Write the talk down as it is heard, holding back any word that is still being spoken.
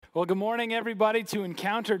Well, good morning, everybody, to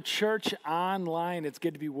Encounter Church Online. It's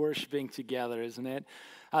good to be worshiping together, isn't it?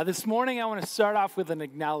 This morning, I want to start off with an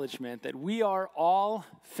acknowledgement that we are all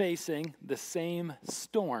facing the same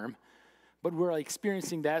storm, but we're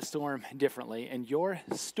experiencing that storm differently, and your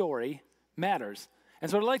story matters. And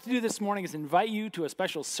so what I'd like to do this morning is invite you to a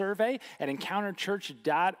special survey at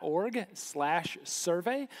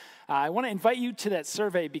encounterchurch.org/survey. I want to invite you to that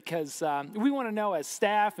survey because we want to know as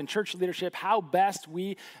staff and church leadership how best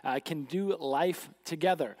we can do life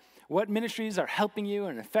together. What ministries are helping you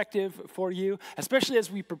and effective for you, especially as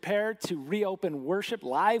we prepare to reopen worship,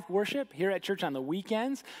 live worship here at church on the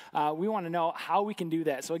weekends. We want to know how we can do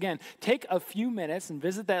that. So again, take a few minutes and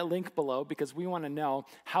visit that link below because we want to know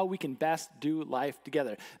how we can best do life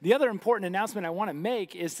together. The other important announcement I want to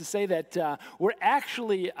make is to say that we're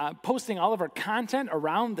actually posting all of our content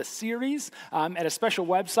around the series at a special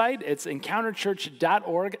website. It's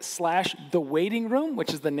encounterchurch.org/thewaitingroom,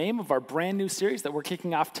 which is the name of our brand new series that we're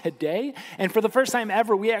kicking off today. And for the first time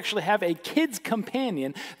ever, we actually have a kids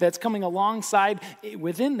companion that's coming alongside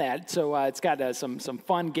within that. So it's got some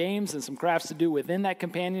fun games and some crafts to do within that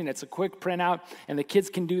companion. It's a quick printout, and the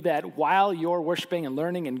kids can do that while you're worshiping and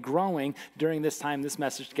learning and growing during this time, this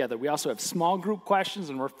message together. We also have small group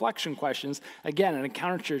questions and reflection questions, again, at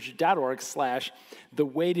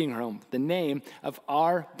encounterchurch.org/thewaitingroom, the name of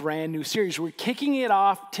our brand new series. We're kicking it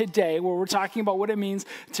off today where we're talking about what it means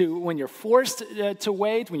to when you're forced to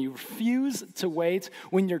wait, when you refuse to wait,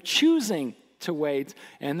 when you're choosing to wait,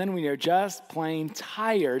 and then when you're just plain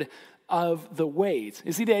tired of the wait.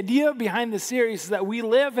 You see, the idea behind the series is that we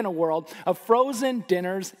live in a world of frozen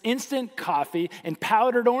dinners, instant coffee, and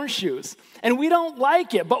powdered orange juice. And we don't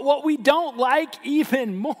like it, but what we don't like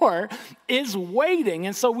even more is waiting.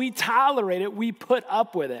 And so we tolerate it, we put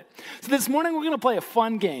up with it. So this morning we're going to play a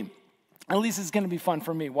fun game. At least it's going to be fun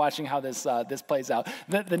for me watching how this plays out.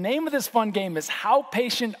 The name of this fun game is How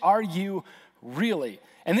Patient Are You Really?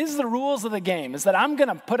 And these are the rules of the game, is that I'm going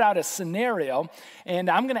to put out a scenario, and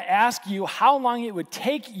I'm going to ask you how long it would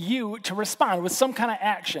take you to respond with some kind of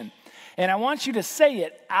action. And I want you to say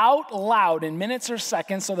it out loud in minutes or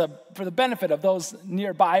seconds for the benefit of those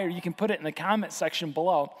nearby, or you can put it in the comment section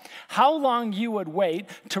below, how long you would wait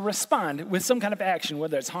to respond with some kind of action,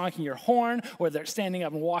 whether it's honking your horn, whether it's standing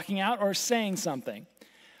up and walking out, or saying something.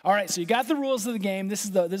 All right, so you got the rules of the game. This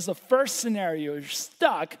is the first scenario. You're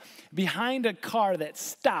stuck behind a car that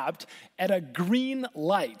stopped at a green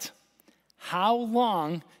light. How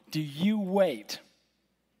long do you wait?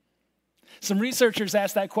 Some researchers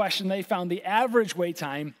asked that question. They found the average wait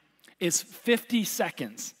time is 50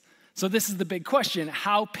 seconds. So this is the big question.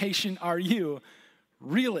 How patient are you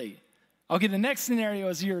really? Okay, the next scenario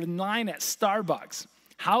is you're in line at Starbucks.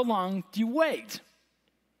 How long do you wait?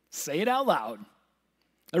 Say it out loud.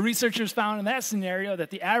 The researchers found in that scenario that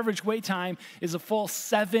the average wait time is a full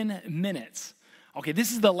 7 minutes. Okay,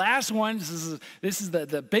 this is the last one. This is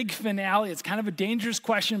the big finale. It's kind of a dangerous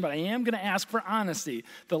question, but I am going to ask for honesty.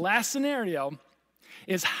 The last scenario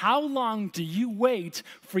is how long do you wait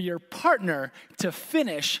for your partner to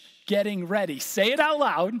finish getting ready? Say it out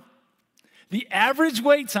loud. The average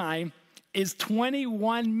wait time is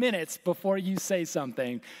 21 minutes before you say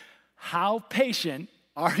something. How patient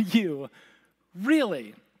are you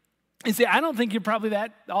really? And see, I don't think you're probably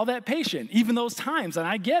all that patient, even those times. And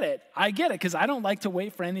I get it, because I don't like to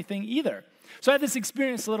wait for anything either. So I had this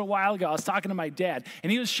experience a little while ago. I was talking to my dad,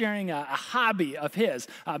 and he was sharing a hobby of his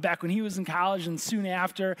back when he was in college and soon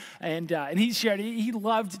after. And he shared he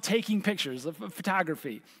loved taking pictures of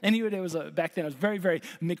photography. And back then it was a very, very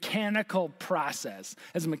mechanical process.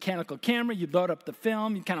 As a mechanical camera, you load up the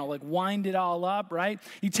film, you kind of like wind it all up, right?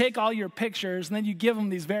 You take all your pictures, and then you give them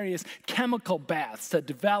these various chemical baths to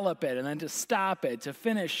develop it, and then to stop it, to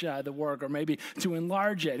finish the work, or maybe to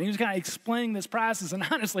enlarge it. And he was kind of explaining this process. And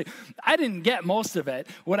honestly, I didn't get most of it.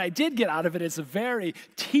 What I did get out of it is a very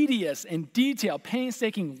tedious and detailed,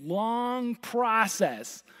 painstaking, long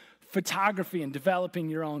process, photography and developing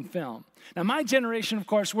your own film. Now, my generation, of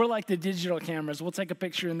course, we're like the digital cameras. We'll take a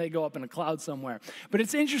picture and they go up in a cloud somewhere. But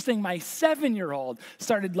it's interesting, my 7-year-old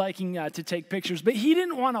started liking to take pictures, but he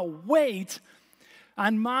didn't want to wait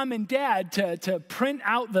on mom and dad to print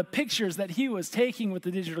out the pictures that he was taking with the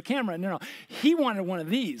digital camera. No, he wanted one of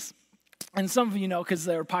these. And some of you know because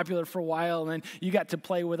they were popular for a while, and then you got to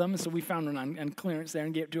play with them. So we found one on clearance there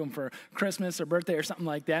and gave it to them for Christmas or birthday or something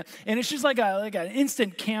like that. And it's just like an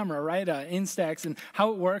instant camera, right? Instax. And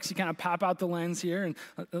how it works, you kind of pop out the lens here, and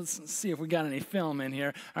let's see if we got any film in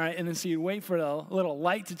here. All right, and then so you wait for the little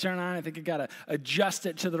light to turn on. I think you got to adjust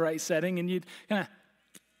it to the right setting, and you'd kind of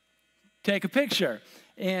take a picture.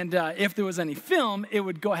 And if there was any film, it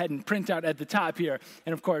would go ahead and print out at the top here.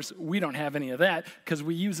 And of course, we don't have any of that because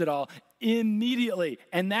we use it all immediately.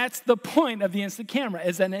 And that's the point of the instant camera,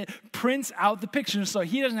 is that it prints out the picture. So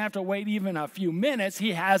he doesn't have to wait even a few minutes.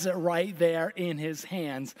 He has it right there in his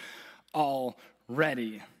hands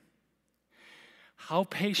already. How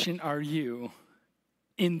patient are you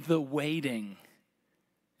in the waiting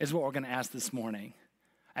is what we're going to ask this morning.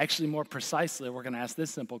 Actually, more precisely, we're going to ask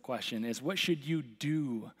this simple question, is what should you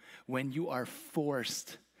do when you are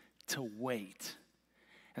forced to wait?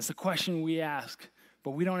 It's the question we ask,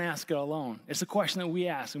 but we don't ask it alone. It's a question that we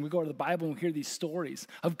ask, and we go to the Bible and we hear these stories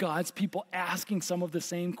of God's people asking some of the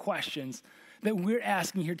same questions that we're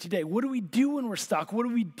asking here today. What do we do when we're stuck? What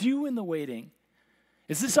do we do in the waiting?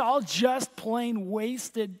 Is this all just plain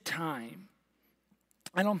wasted time?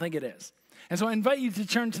 I don't think it is. And so I invite you to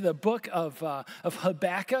turn to the book of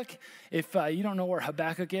Habakkuk. If you don't know where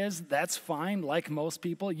Habakkuk is, that's fine. Like most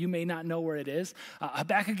people, you may not know where it is.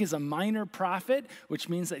 Habakkuk is a minor prophet, which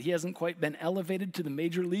means that he hasn't quite been elevated to the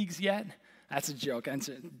major leagues yet. That's a joke. That's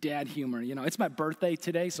dad humor. You know, it's my birthday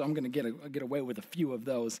today, so I'm going to get away with a few of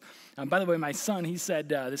those. By the way, my son, he said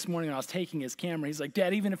this morning when I was taking his camera, he's like,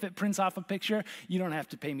 Dad, even if it prints off a picture, you don't have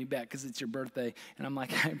to pay me back because it's your birthday. And I'm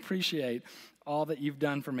like, I appreciate all that you've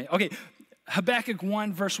done for me. Okay, Habakkuk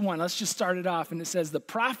 1, verse 1. Let's just start it off. And it says, the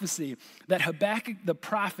prophecy that Habakkuk the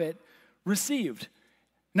prophet received.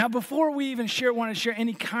 Now, before we even want to share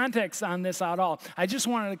any context on this at all, I just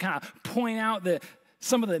wanted to kind of point out that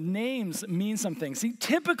some of the names mean something. See,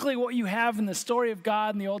 typically what you have in the story of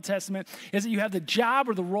God in the Old Testament is that you have the job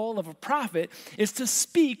or the role of a prophet is to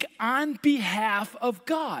speak on behalf of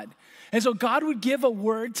God. And so God would give a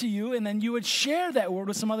word to you, and then you would share that word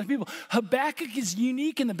with some other people. Habakkuk is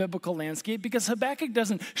unique in the biblical landscape because Habakkuk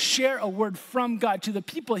doesn't share a word from God to the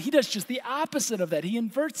people. He does just the opposite of that. He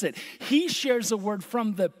inverts it. He shares a word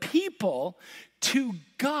from the people to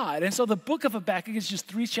God. And so the book of Habakkuk is just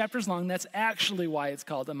 3 chapters long. That's actually why it's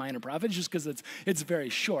called a minor prophet, just because it's very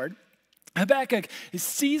short. Habakkuk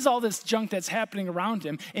sees all this junk that's happening around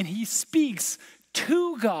him, and he speaks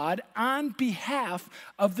to God on behalf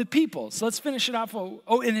of the people. So let's finish it off.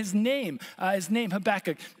 And his name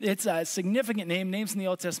Habakkuk, it's a significant name. Names in the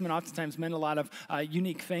Old Testament oftentimes meant a lot of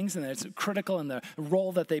unique things, and it's critical in the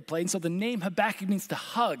role that they played. And so the name Habakkuk means to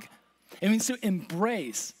hug. It means to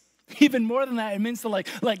embrace. Even more than that, it means to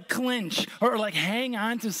like clinch or like hang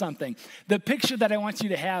on to something. The picture that I want you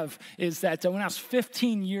to have is that when I was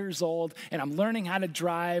 15 years old and I'm learning how to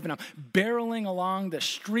drive and I'm barreling along the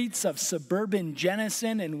streets of suburban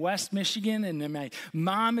Jenison in West Michigan, and my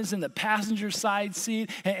mom is in the passenger side seat,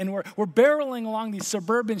 and we're barreling along these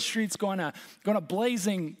suburban streets going to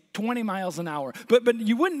blazing 20 miles an hour. But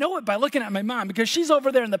you wouldn't know it by looking at my mom because she's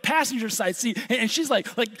over there in the passenger side seat and she's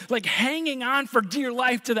like hanging on for dear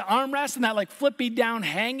life to the armrest and that like flippy down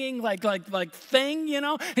hanging like thing, you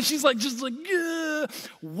know? And she's like just like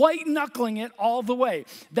white knuckling it all the way.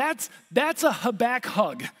 That's a Habakkuk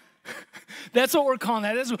hug. That's what we're calling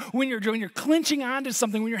that. That's when you're clinching onto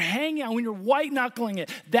something, when you're hanging on, when you're white knuckling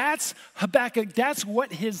it. That's Habakkuk. That's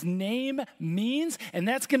what his name means, and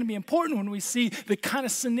that's going to be important when we see the kind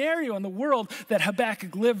of scenario in the world that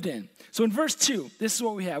Habakkuk lived in. So in verse 2, this is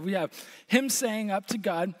what we have. We have him saying up to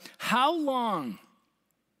God, How long,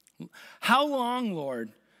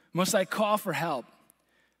 Lord, must I call for help,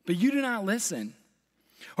 but you do not listen?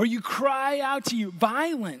 Or you cry out to you,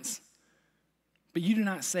 violence, but you do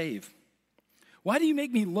not save. Why do you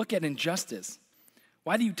make me look at injustice?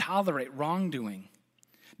 Why do you tolerate wrongdoing?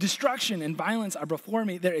 Destruction and violence are before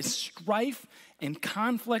me. There is strife and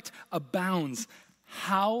conflict abounds.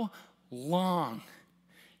 How long?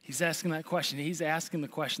 He's asking that question. He's asking the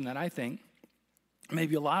question that I think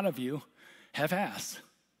maybe a lot of you have asked.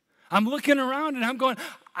 I'm looking around and I'm going,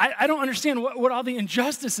 I don't understand what all the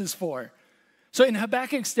injustice is for. So in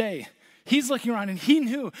Habakkuk's day, he's looking around and he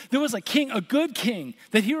knew there was a king, a good king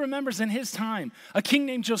that he remembers in his time, a king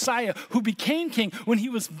named Josiah who became king when he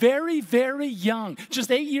was very, very young, just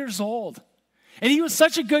 8 years old. And he was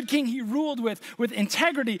such a good king, he ruled with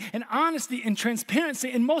integrity and honesty and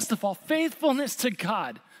transparency and most of all, faithfulness to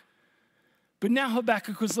God. But now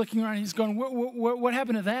Habakkuk was looking around and he's going, what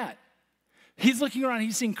happened to that? He's looking around,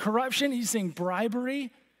 he's seeing corruption, he's seeing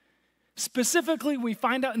bribery. Specifically, we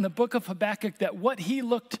find out in the book of Habakkuk that what he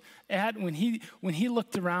looked at when he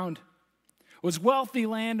looked around was wealthy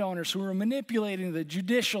landowners who were manipulating the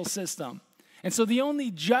judicial system. And so the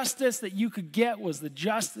only justice that you could get was the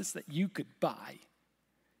justice that you could buy.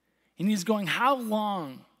 And he's going, how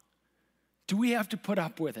long do we have to put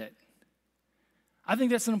up with it? I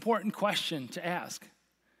think that's an important question to ask.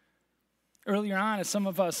 Earlier on,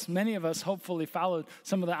 as many of us hopefully followed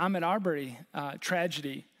some of the Ahmaud Arbery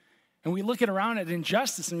tragedy, and we look around at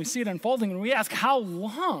injustice and we see it unfolding and we ask, how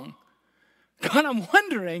long? God, I'm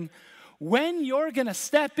wondering when you're going to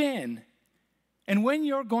step in and when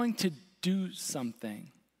you're going to do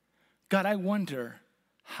something. God, I wonder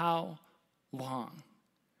how long?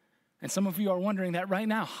 And some of you are wondering that right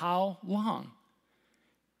now, how long?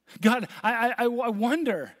 God, I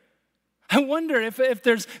wonder. I wonder if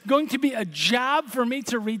there's going to be a job for me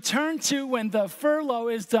to return to when the furlough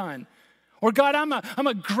is done. Or God, I'm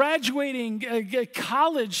a graduating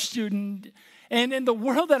college student, and in the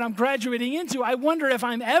world that I'm graduating into, I wonder if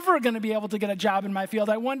I'm ever going to be able to get a job in my field.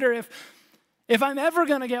 I wonder if I'm ever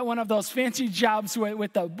going to get one of those fancy jobs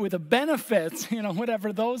with the benefits,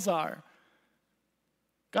 whatever those are.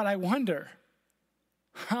 God, I wonder,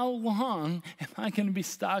 how long am I going to be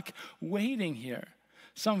stuck waiting here?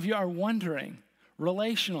 Some of you are wondering,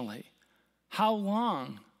 relationally, how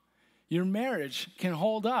long your marriage can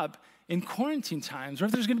hold up in quarantine times, or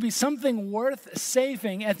if there's going to be something worth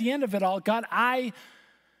saving at the end of it all. God, I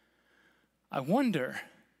wonder.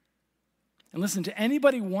 And listen, to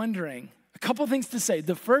anybody wondering, a couple things to say.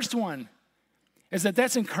 The first one is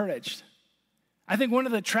that's encouraged. I think one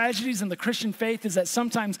of the tragedies in the Christian faith is that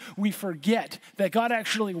sometimes we forget that God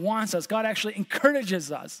actually wants us. God actually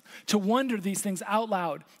encourages us to wonder these things out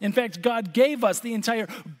loud. In fact, God gave us the entire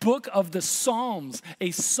book of the Psalms,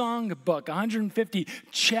 a song book, 150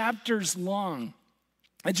 chapters long.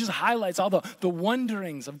 It just highlights all the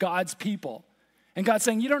wonderings of God's people. And God's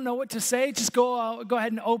saying, you don't know what to say? Just go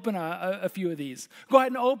ahead and open a few of these. Go ahead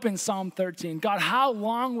and open Psalm 13. God, how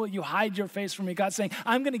long will you hide your face from me? God's saying,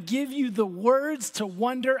 I'm going to give you the words to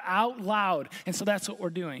wonder out loud. And so that's what we're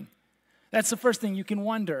doing. That's the first thing, you can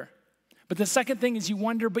wonder. But the second thing is you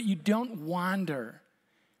wonder, but you don't wander.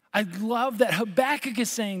 I love that Habakkuk is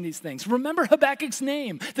saying these things. Remember Habakkuk's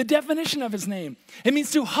name, the definition of his name. It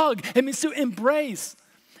means to hug. It means to embrace.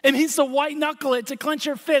 It means to white knuckle it, to clench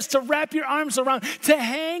your fist, to wrap your arms around, to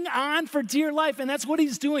hang on for dear life. And that's what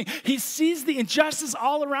he's doing. He sees the injustice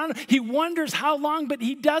all around him. He wonders how long, but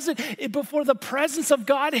he does it before the presence of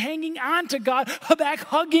God, hanging on to God, Habakkuk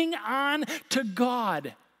hugging on to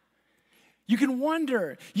God. You can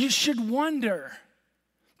wonder. You should wonder.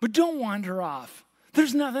 But don't wander off.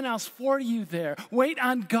 There's nothing else for you there. Wait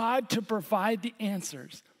on God to provide the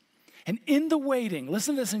answers. And in the waiting,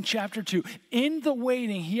 listen to this in chapter 2. In the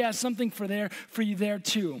waiting, he has something for you there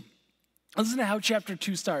too. Listen to how chapter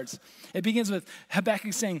 2 starts. It begins with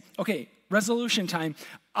Habakkuk saying, okay, resolution time.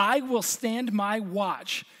 I will stand my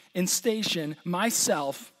watch and station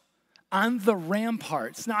myself on the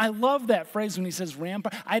ramparts. Now, I love that phrase when he says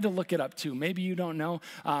rampart. I had to look it up too. Maybe you don't know.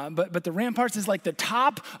 But the ramparts is like the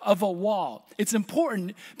top of a wall. It's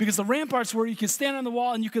important because the ramparts where you could stand on the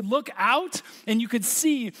wall and you could look out and you could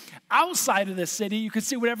see outside of the city. You could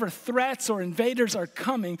see whatever threats or invaders are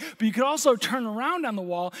coming. But you could also turn around on the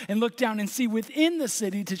wall and look down and see within the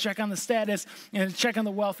city to check on the status and to check on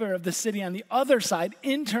the welfare of the city on the other side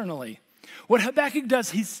internally. What Habakkuk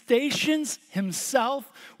does, he stations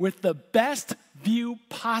himself with the best view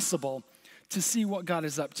possible to see what God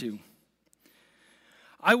is up to.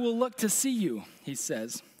 I will look to see you, he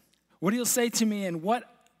says. What he'll say to me and what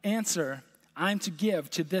answer I'm to give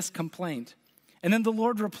to this complaint. And then the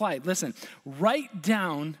Lord replied, listen, write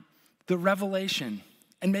down the revelation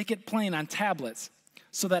and make it plain on tablets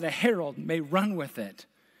so that a herald may run with it.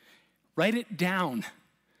 Write it down.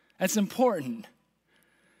 That's important.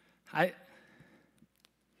 I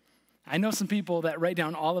know some people that write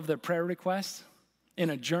down all of their prayer requests in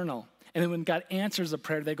a journal. And then when God answers a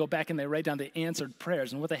prayer, they go back and they write down the answered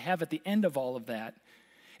prayers. And what they have at the end of all of that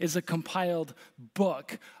is a compiled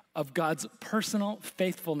book of God's personal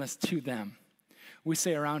faithfulness to them. We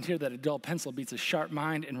say around here that a dull pencil beats a sharp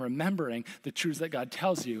mind in remembering the truths that God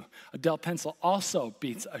tells you. A dull pencil also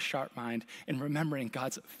beats a sharp mind in remembering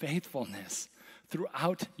God's faithfulness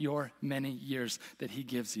throughout your many years that he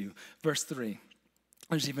gives you. Verse 3.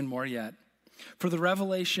 There's even more yet. For the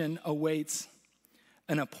revelation awaits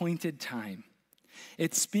an appointed time.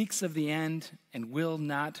 It speaks of the end and will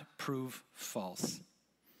not prove false.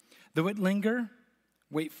 Though it linger,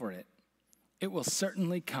 wait for it. It will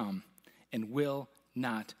certainly come and will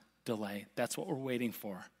not delay. That's what we're waiting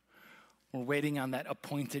for. We're waiting on that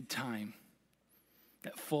appointed time,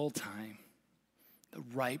 that full time, the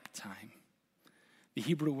ripe time. The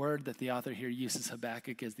Hebrew word that the author here uses,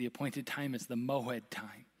 Habakkuk, is the appointed time is the moed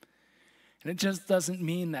time. And it just doesn't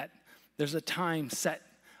mean that there's a time set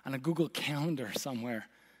on a Google Calendar somewhere,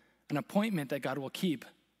 an appointment that God will keep.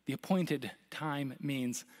 The appointed time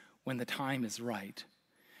means when the time is right.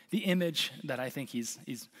 The image that I think he's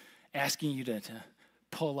asking you to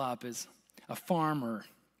pull up is a farmer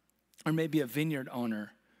or maybe a vineyard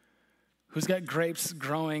owner who's got grapes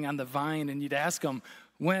growing on the vine, and you'd ask him,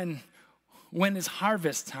 when is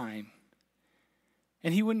harvest time?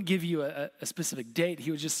 And he wouldn't give you a specific date. He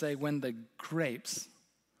would just say, when the grapes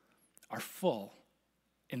are full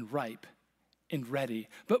and ripe and ready.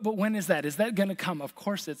 But when is that? Is that going to come? Of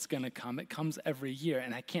course it's going to come. It comes every year,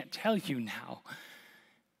 and I can't tell you now.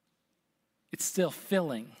 It's still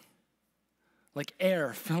filling, like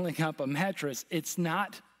air filling up a mattress. It's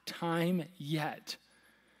not time yet.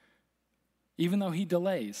 Even though he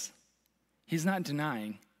delays, he's not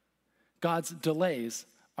denying. God's delays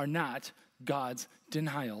are not God's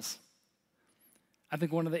denials. I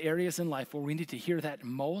think one of the areas in life where we need to hear that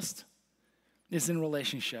most is in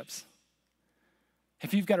relationships.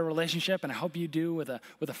 If you've got a relationship, and I hope you do, with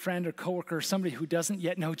a friend or coworker or somebody who doesn't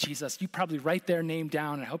yet know Jesus, you probably write their name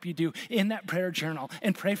down, and I hope you do, in that prayer journal,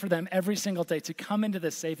 and pray for them every single day to come into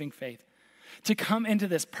this saving faith, to come into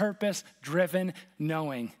this purpose-driven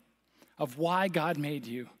knowing of why God made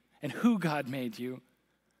you and who God made you.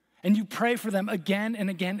 And you pray for them again and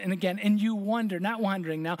again and again, and you wonder, not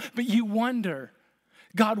wondering now, but you wonder,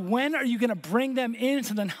 God, when are you going to bring them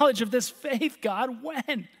into the knowledge of this faith, God?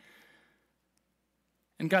 When?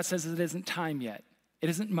 And God says it isn't time yet. It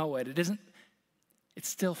isn't moed. It's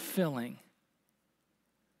still filling.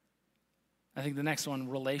 I think the next one,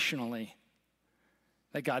 relationally,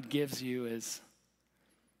 that God gives you is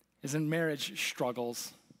in marriage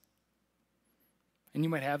struggles. And you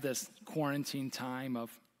might have this quarantine time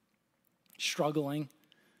of struggling,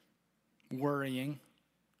 worrying.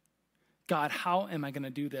 God, how am I going to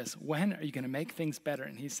do this? When are you going to make things better?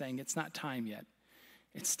 And he's saying, it's not time yet.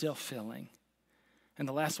 It's still filling. And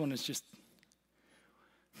the last one is just,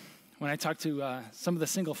 when I talk to some of the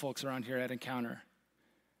single folks around here at Encounter,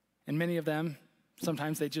 and many of them,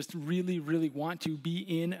 sometimes they just really, really want to be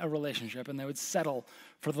in a relationship, and they would settle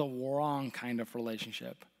for the wrong kind of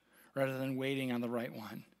relationship rather than waiting on the right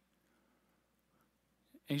one.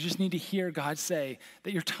 And you just need to hear God say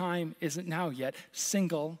that your time isn't now yet.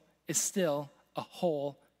 Single is still a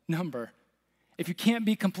whole number. If you can't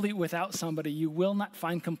be complete without somebody, you will not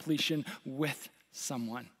find completion with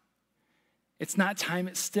someone. It's not time,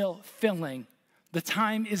 it's still filling. The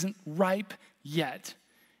time isn't ripe yet.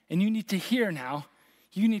 And you need to hear now,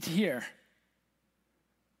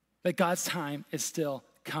 that God's time is still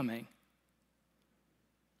coming.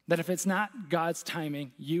 That if it's not God's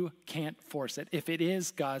timing, you can't force it. If it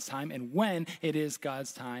is God's time, and when it is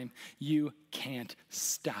God's time, you can't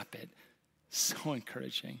stop it. So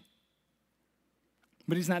encouraging.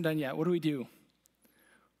 But he's not done yet. What do we do?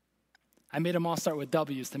 I made them all start with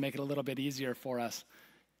W's to make it a little bit easier for us.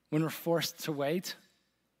 When we're forced to wait,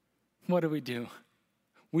 what do?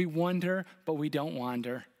 We wonder, but we don't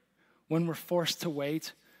wander. When we're forced to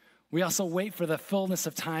wait, we also wait for the fullness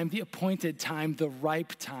of time, the appointed time, the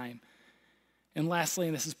ripe time. And lastly,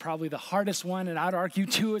 and this is probably the hardest one, and I'd argue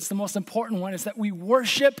too, it's the most important one, is that we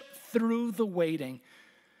worship through the waiting.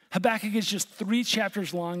 Habakkuk is just 3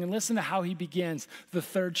 chapters long, and listen to how he begins the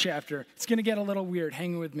 3rd chapter. It's going to get a little weird.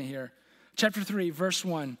 Hang with me here. Chapter 3, verse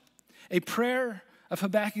 1. A prayer of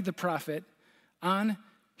Habakkuk the prophet on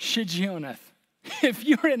Shigionoth. If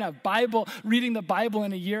you're in a Bible, reading the Bible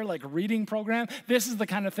in a year, like a reading program, this is the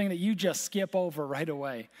kind of thing that you just skip over right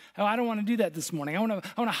away. Oh, I don't want to do that this morning. I want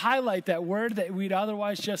to highlight that word that we'd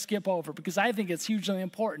otherwise just skip over because I think it's hugely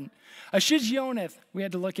important. A Shigionoth, we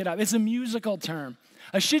had to look it up, it's a musical term.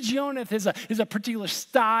 A Shigionoth is a particular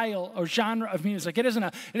style or genre of music. It isn't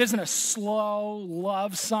a slow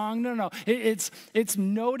love song. No. It's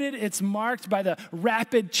noted, it's marked by the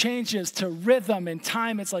rapid changes to rhythm and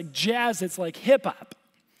time. It's like jazz, it's like hip hop.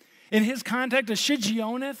 In his context, a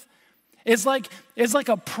Shigionoth is like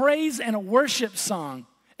a praise and a worship song.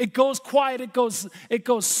 It goes quiet, it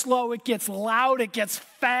goes slow, it gets loud, it gets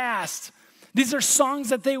fast. These are songs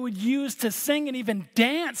that they would use to sing and even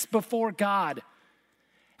dance before God.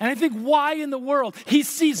 And I think, why in the world? He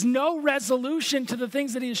sees no resolution to the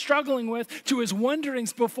things that he is struggling with, to his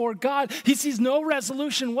wonderings before God. He sees no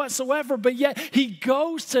resolution whatsoever, but yet he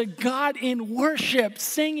goes to God in worship,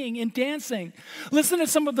 singing and dancing. Listen to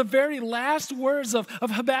some of the very last words of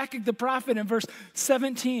Habakkuk the prophet in verse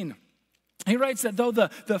 17. He writes that though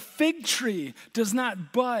the fig tree does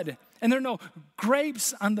not bud, and there are no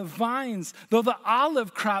grapes on the vines, though the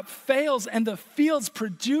olive crop fails and the fields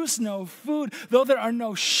produce no food, though there are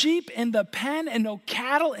no sheep in the pen and no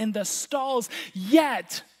cattle in the stalls,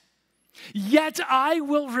 yet I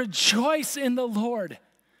will rejoice in the Lord.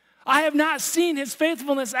 I have not seen his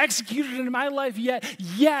faithfulness executed in my life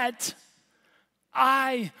yet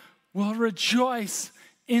I will rejoice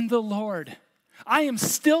in the Lord. I am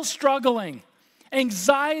still struggling.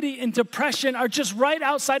 Anxiety and depression are just right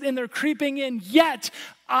outside and they're creeping in, yet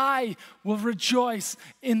I will rejoice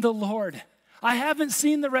in the Lord. I haven't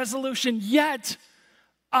seen the resolution, yet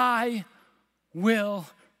I will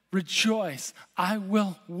rejoice. I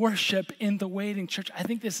will worship in the waiting. Church, I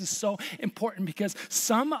think this is so important because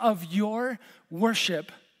some of your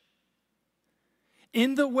worship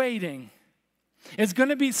in the waiting is going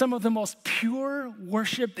to be some of the most pure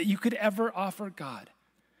worship that you could ever offer God.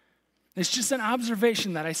 It's just an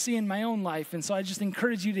observation that I see in my own life, and so I just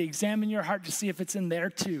encourage you to examine your heart to see if it's in there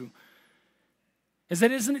too.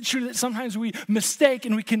 Isn't it true that sometimes we mistake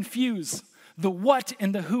and we confuse the what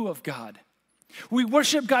and the who of God? We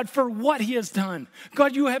worship God for what he has done.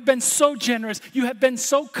 God, you have been so generous. You have been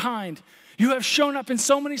so kind. You have shown up in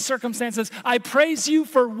so many circumstances. I praise you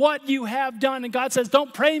for what you have done. And God says,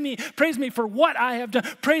 don't praise me for what I have done.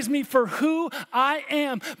 Praise me for who I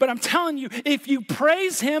am. But I'm telling you, if you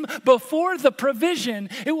praise him before the provision,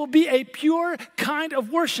 it will be a pure kind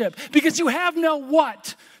of worship because you have no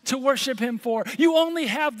what to worship him for. You only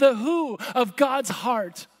have the who of God's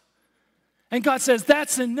heart. And God says,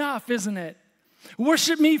 that's enough, isn't it?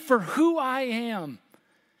 Worship me for who I am,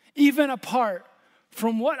 even apart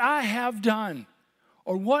from what I have done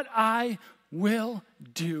or what I will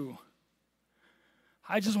do.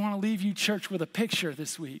 I just want to leave you, church, with a picture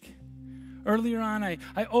this week. Earlier on, I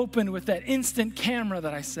opened with that instant camera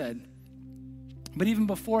that I said. But even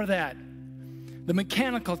before that, the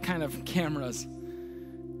mechanical kind of cameras.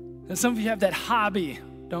 And some of you have that hobby,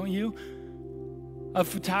 don't you, of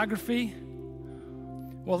photography?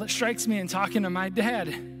 Well, it strikes me in talking to my dad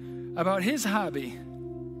about his hobby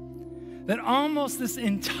that almost this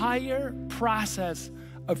entire process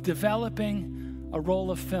of developing a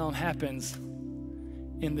roll of film happens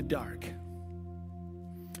in the dark.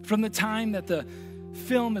 From the time that the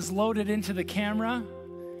film is loaded into the camera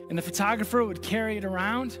and the photographer would carry it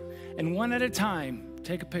around and one at a time,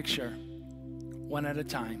 take a picture, one at a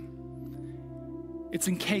time. It's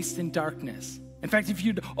encased in darkness. In fact, if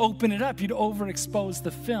you'd open it up, you'd overexpose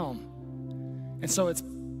the film. And so it's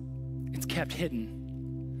kept hidden.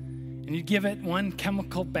 And you give it one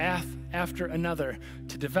chemical bath after another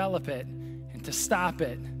to develop it and to stop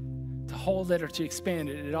it, to hold it or to expand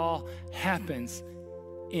it. It all happens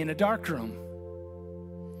in a dark room.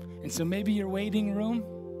 And so maybe your waiting room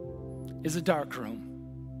is a dark room.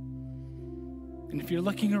 And if you're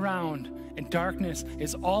looking around and darkness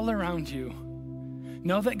is all around you,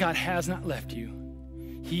 know that God has not left you.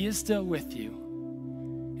 He is still with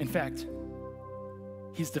you. In fact,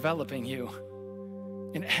 he's developing you.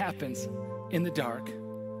 And it happens in the dark.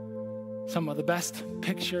 Some of the best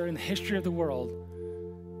picture in the history of the world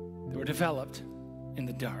that were developed in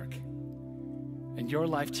the dark. And your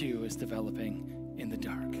life too is developing in the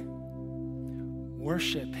dark.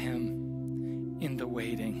 Worship him in the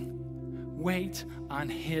waiting. Wait on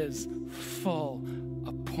his full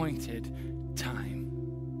appointed time.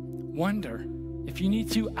 Wonder if you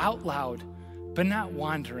need to out loud, but not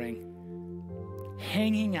wandering.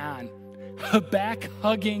 Hanging on. Back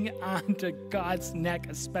hugging onto God's neck,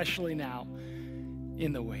 especially now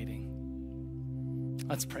in the waiting.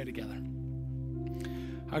 Let's pray together.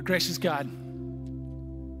 Our gracious God,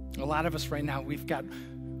 a lot of us right now, we've got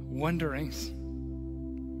wonderings,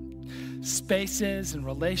 spaces and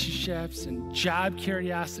relationships and job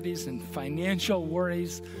curiosities and financial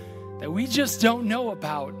worries that we just don't know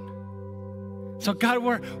about. So God,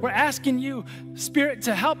 we're asking you, Spirit,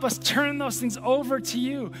 to help us turn those things over to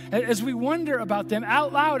you as we wonder about them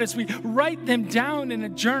out loud, as we write them down in a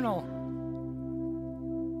journal.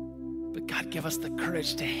 But God, give us the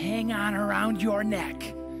courage to hang on around your neck,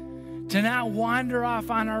 to not wander off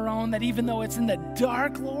on our own, that even though it's in the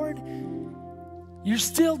dark, Lord, you're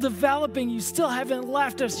still developing, you still haven't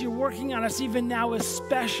left us, you're working on us even now,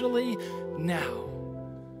 especially now.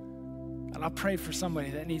 I'll pray for somebody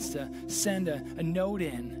that needs to send a note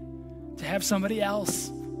in, to have somebody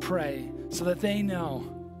else pray so that they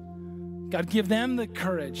know. God, give them the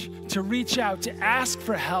courage to reach out, to ask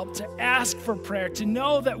for help, to ask for prayer, to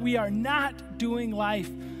know that we are not doing life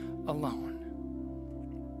alone,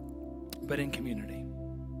 but in community.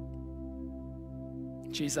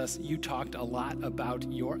 Jesus, you talked a lot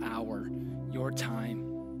about your hour, your time.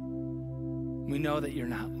 We know that you're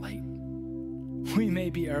not late. We may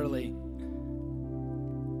be early,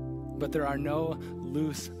 but there are no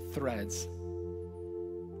loose threads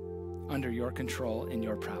under your control and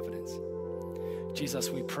your providence. Jesus,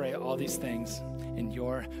 we pray all these things in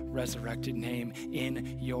your resurrected name,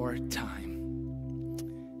 in your time.